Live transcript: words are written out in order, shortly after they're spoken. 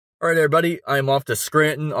All right, everybody, I'm off to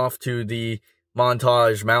Scranton, off to the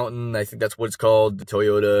Montage Mountain. I think that's what it's called, the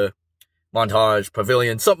Toyota Montage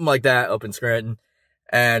Pavilion, something like that up in Scranton.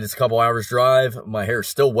 And it's a couple hours drive. My hair's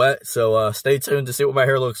still wet, so stay tuned to see what my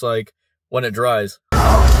hair looks like when it dries.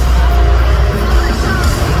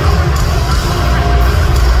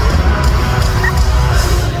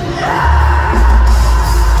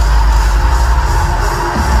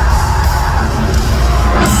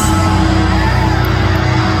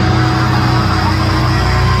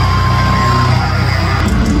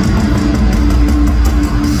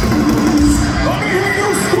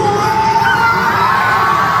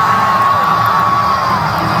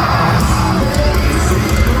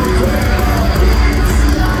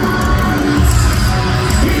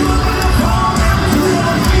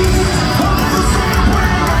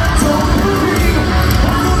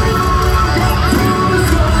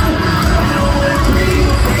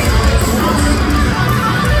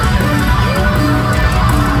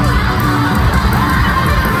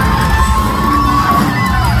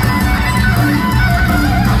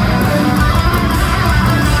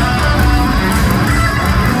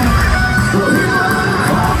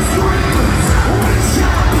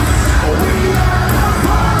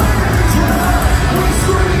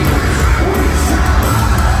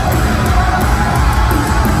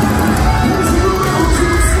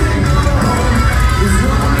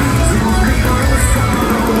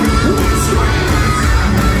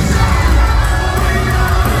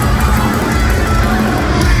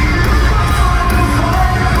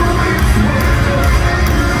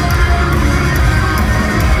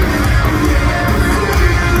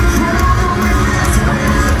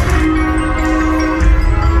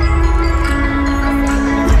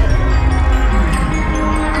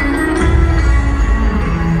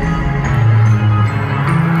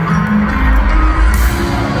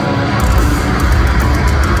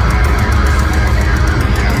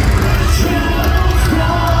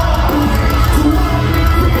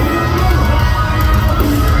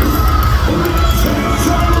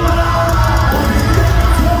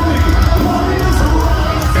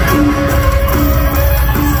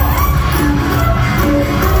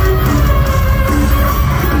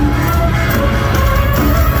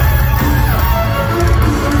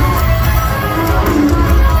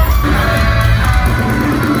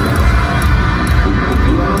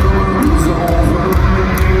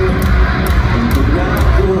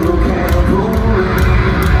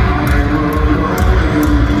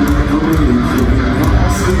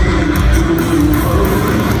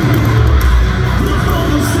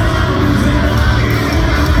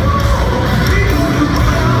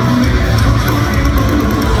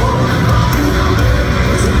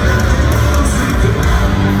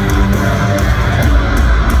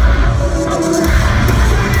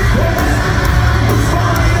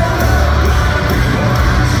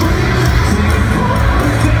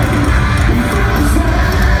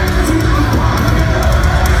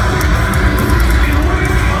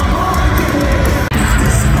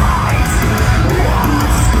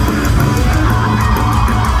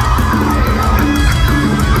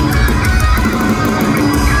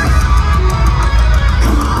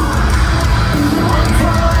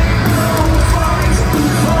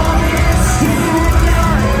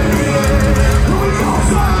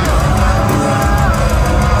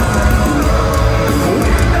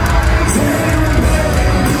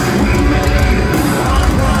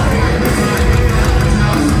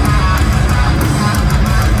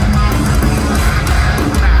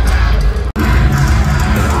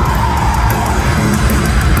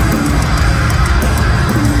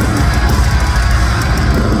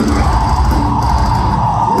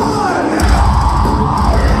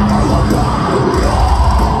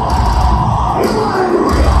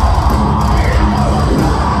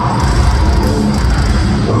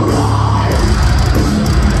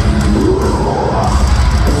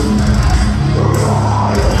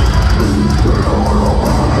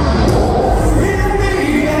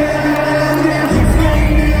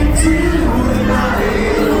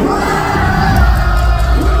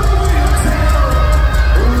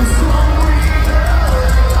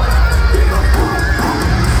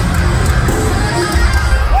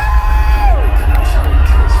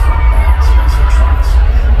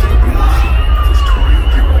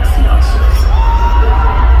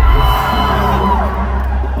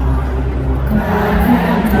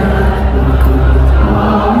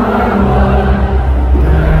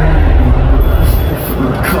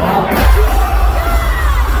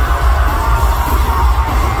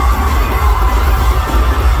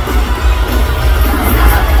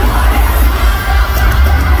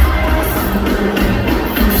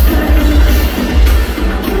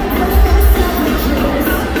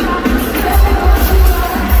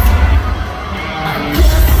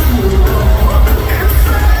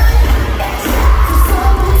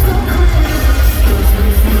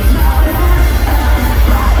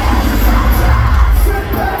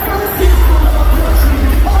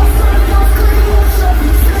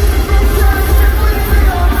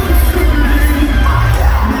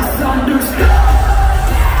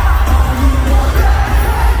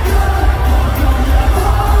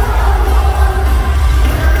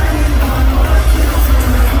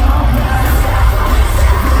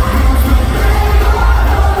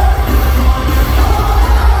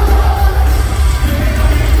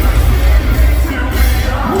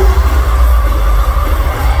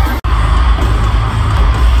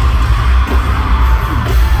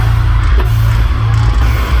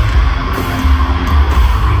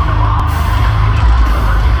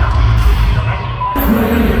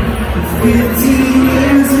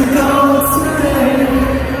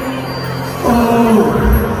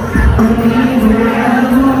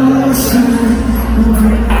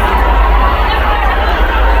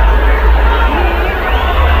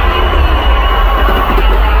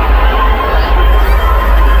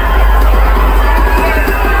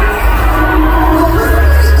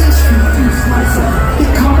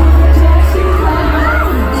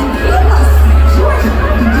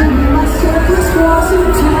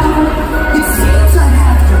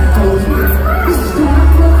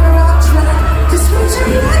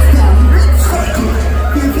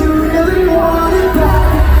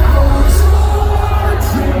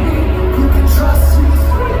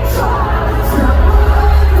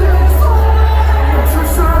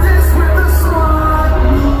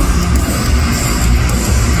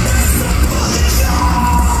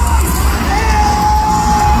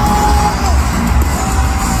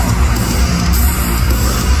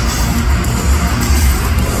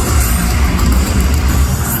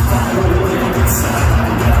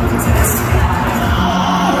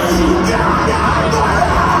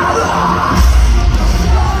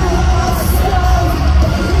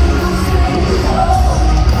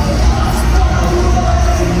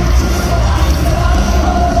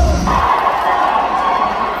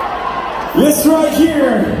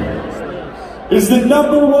 here is the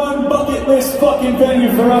 #1 bucket list fucking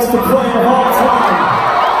venue for us to play of all time.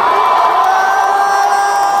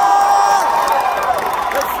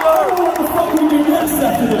 Let's go! What the fuck we do next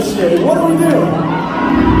after this shit? What do we do?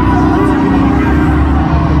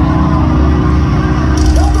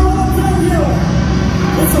 #1 venue!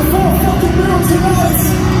 It's a full fucking room tonight!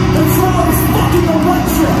 The crowd is fucking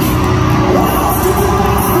electric! Right off to the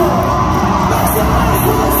dance floor! Make some noise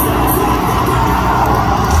for ourselves right fucking now!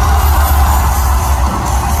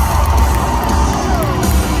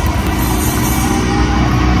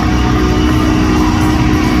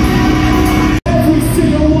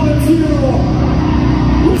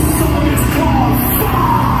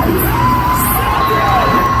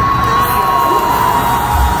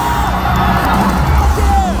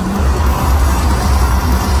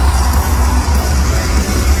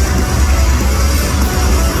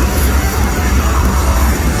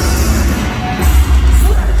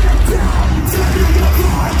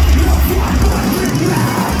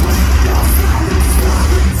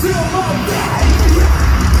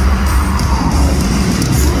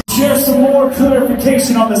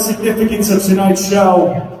 Clarification on the significance of tonight's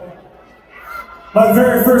show. My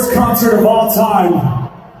very first concert of all time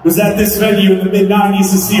was at this venue in the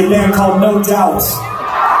mid-90s to see a band called No Doubt.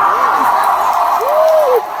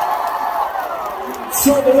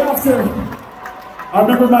 Shortly after, I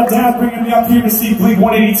remember my dad bringing me up here to see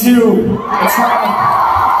Blink-182 and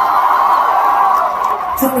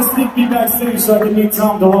trying to sneak me backstage so I could meet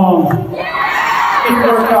Tom DeLonge. Didn't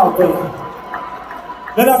work out, but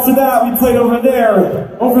then after that, we played over there,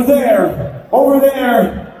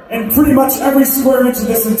 and pretty much every square inch of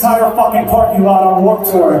this entire fucking parking lot on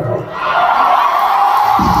Warped Tour.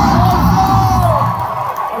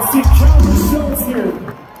 I've seen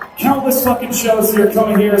countless fucking shows here,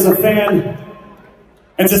 coming here as a fan,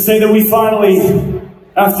 and to say that we finally,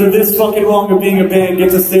 after this fucking long of being a band,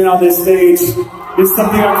 get to stand on this stage is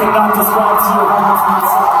something I cannot describe to you how much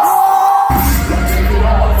means.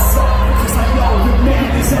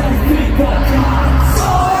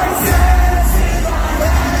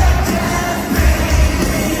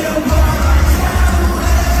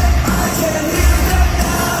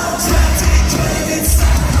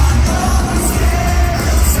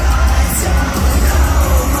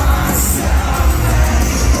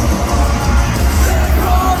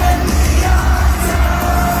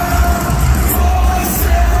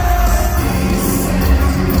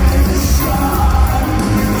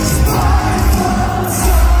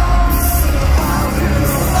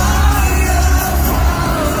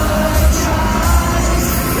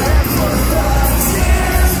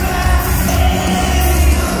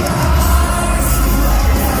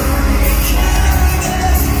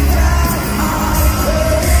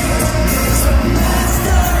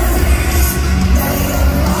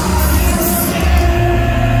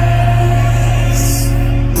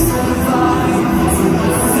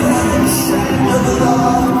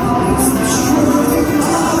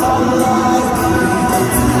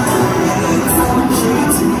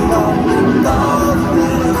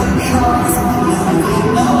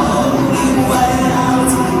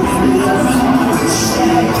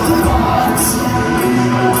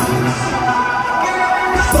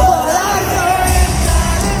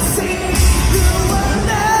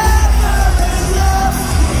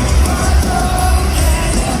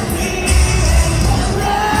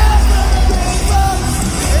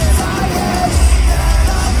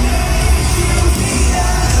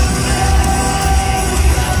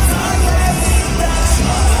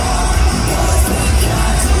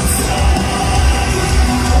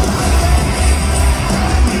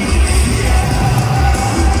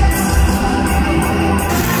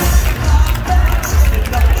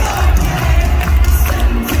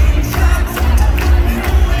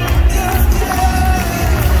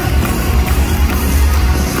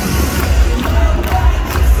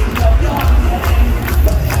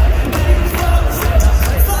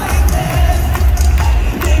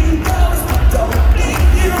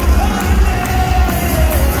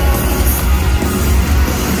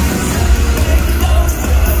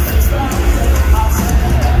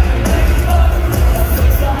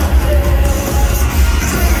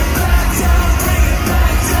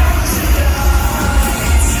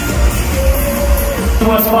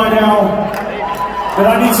 Let's find out that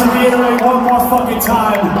I need to reiterate one more fucking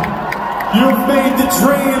time. You've made the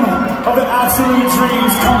dream of the absolute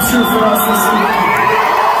dreams come true for us this evening.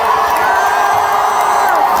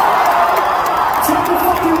 Take a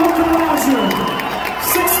fucking look around you.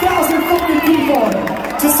 6,000 fucking people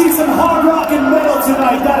to see some hard rock and metal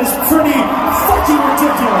tonight. That is pretty fucking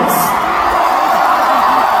ridiculous.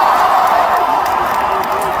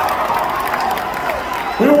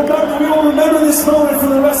 will remember this moment for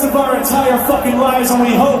the rest of our entire fucking lives, and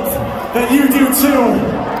we hope that you do too.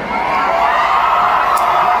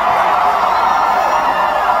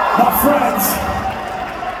 My friends,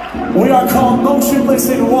 we are called Motionless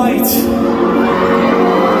in White.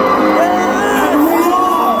 And we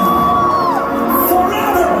are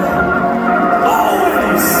forever,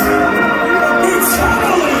 always,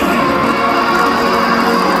 eternally.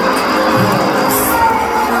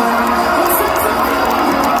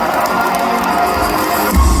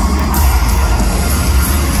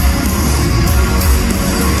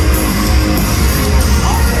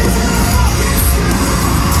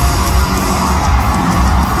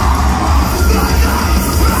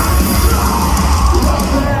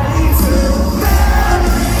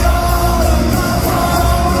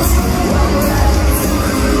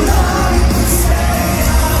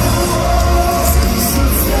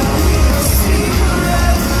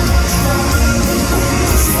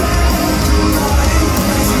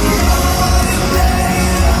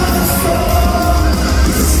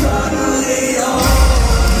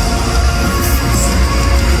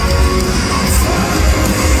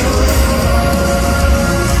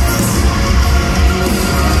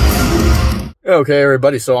 Okay,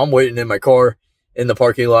 everybody, so I'm waiting in my car in the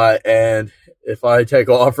parking lot, and if I take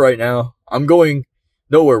off right now, I'm going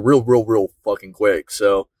nowhere real fucking quick,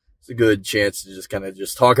 so it's a good chance to just kind of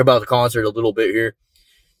just talk about the concert a little bit here.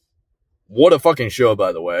 What a fucking show,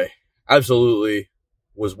 by the way. Absolutely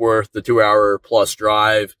was worth the 2-hour plus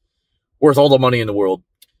drive, worth all the money in the world.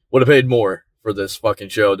 Would have paid more for this fucking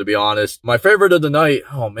show, to be honest. My favorite of the night,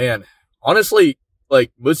 oh man, honestly,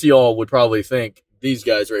 like, most of y'all would probably think these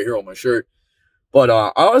guys right here on my shirt. But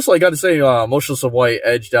I honestly got to say, Motionless in White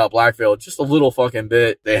edged out Black Veil just a little fucking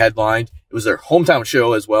bit. They headlined. It was their hometown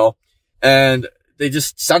show as well. And they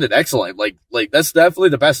just sounded excellent. Like that's definitely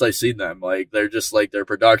the best I've seen them. Like, they're just, like, their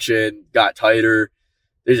production got tighter.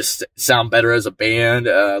 They just sound better as a band,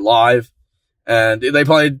 live. And they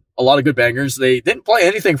played a lot of good bangers. They didn't play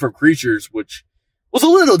anything from Creatures, which was a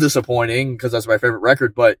little disappointing because that's my favorite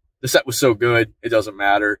record. But the set was so good, it doesn't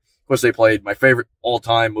matter. Of course, they played my favorite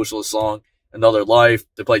all-time Motionless song, Another Life.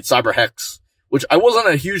 They played Cyber Hex, which I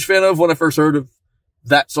wasn't a huge fan of when I first heard of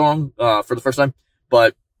that song for the first time, but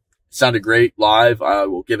it sounded great live. I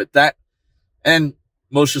will give it that. And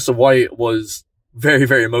Motionless in White was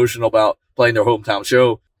very emotional about playing their hometown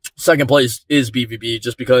show. Second place is BVB,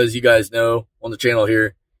 just because you guys know on the channel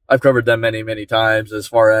here, I've covered them many times as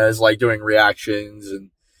far as, like, doing reactions and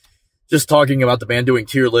just talking about the band, doing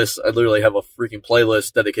tier lists. I literally have a freaking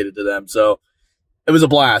playlist dedicated to them. So it was a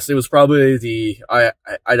blast. It was probably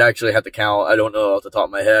I'd actually have to count. I don't know off the top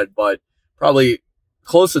of my head, but probably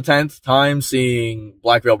close to 10th time seeing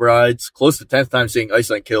Black Veil Brides, close to 10th time seeing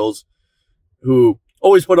Iceland Kills, who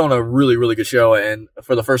always put on a really good show. And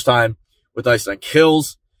for the first time with Iceland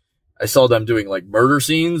Kills, I saw them doing, like, murder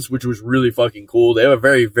scenes, which was really fucking cool. They have a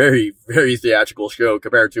very theatrical show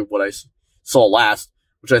compared to what I saw last,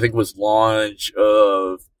 which I think was launch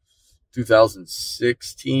of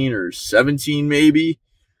 2016 or 17 maybe.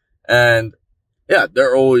 And yeah, they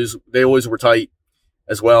always were tight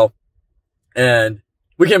as well. And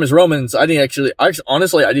We Came as Romans, honestly,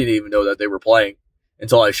 I didn't even know that they were playing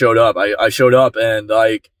until I showed up. I showed up and,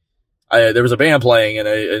 like, there was a band playing, and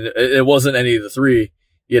it wasn't any of the three,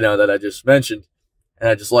 that I just mentioned. And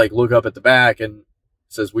I just, like, look up at the back and it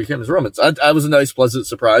says We Came as Romans. I was a nice, pleasant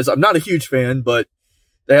surprise. I'm not a huge fan, but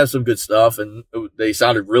they have some good stuff, and they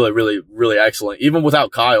sounded really excellent, even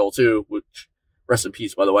without Kyle, too, which, rest in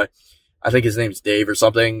peace, by the way. I think his name's Dave or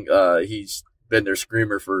something. He's been their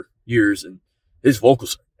screamer for years, and his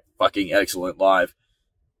vocals are fucking excellent live.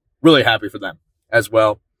 Really happy for them as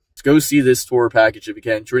well. Let's go see this tour package if you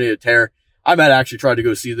can. Trinity Terror. I might actually try to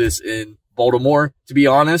go see this in Baltimore, to be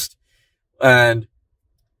honest. And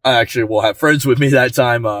I actually will have friends with me that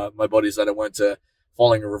time. My buddies that I went to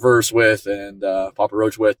Falling in Reverse with and Papa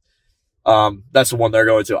Roach with. That's the one they're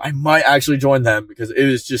going to. I might actually join them because it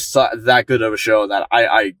was just that good of a show that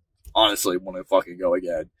I honestly want to fucking go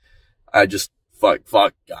again. I just fuck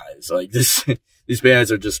guys. Like, these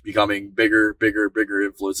bands are just becoming bigger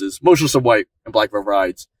influences. Motionless in White and Black Veil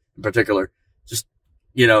Brides in particular. Just,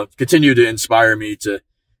 continue to inspire me to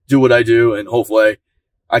do what I do, and hopefully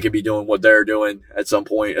I can be doing what they're doing at some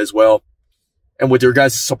point as well. And with your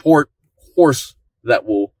guys' support, of course, that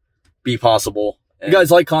will be possible. And if you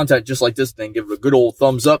guys like content just like this, then give it a good old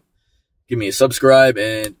thumbs up. Give me a subscribe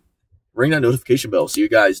and ring that notification bell so you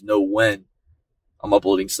guys know when I'm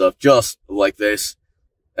uploading stuff just like this.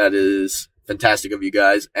 That is fantastic of you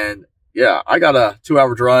guys. And yeah, I got a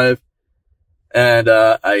 2-hour drive, and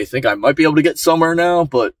I think I might be able to get somewhere now,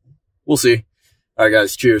 but we'll see. All right,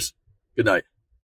 guys, cheers. Good night.